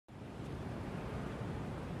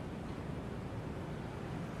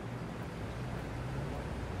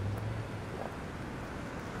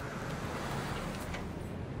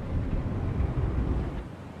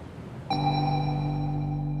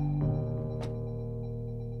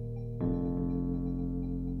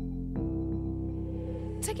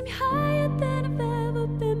taking me higher than I've ever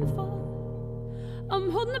been before. I'm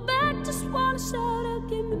holding it back, just wanna shout out,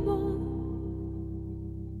 give me more.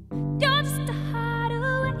 You're just a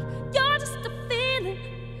hideaway, you're just a feeling.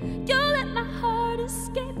 You let my heart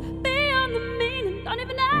escape beyond the meaning. Don't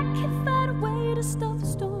even I can find a way to stop the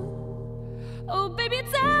storm. Oh baby,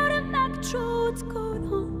 it's out of my control, what's going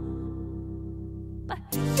on? But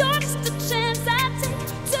you're just a chance I take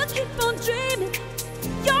to keep on dreaming.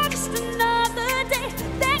 You're just another day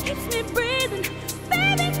that keeps me breathing.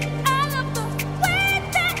 Baby, I love the way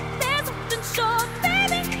that there's something sure.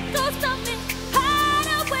 Baby, go stop me, hide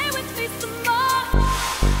away with me some more.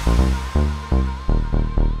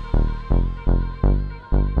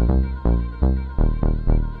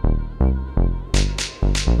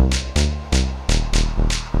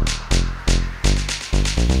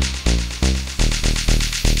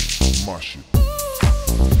 My shit.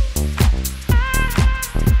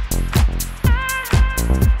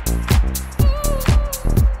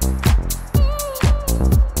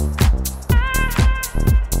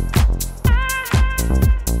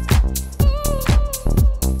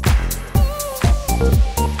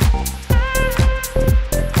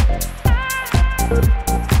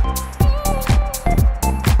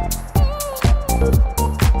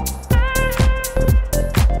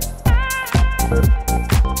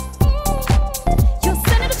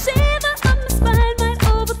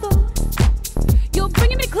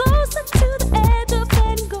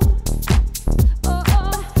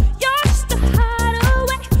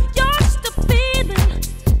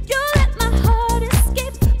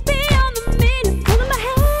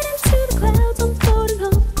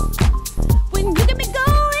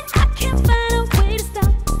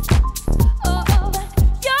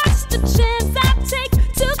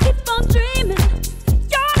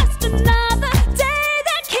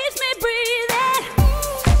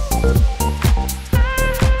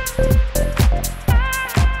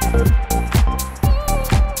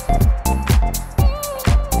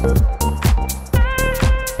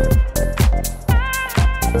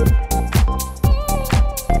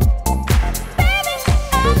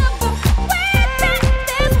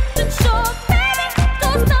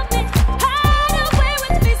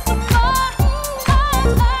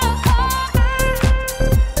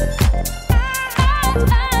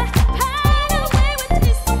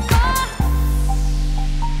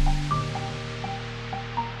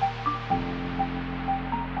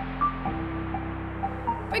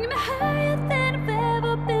 Bringing me higher than I've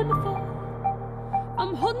ever been before.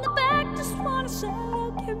 I'm holding it back, just wanna shout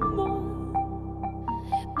out, give me more.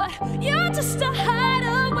 But you're just a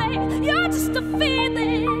hideaway, you're just a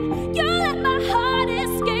feeling. You let my heart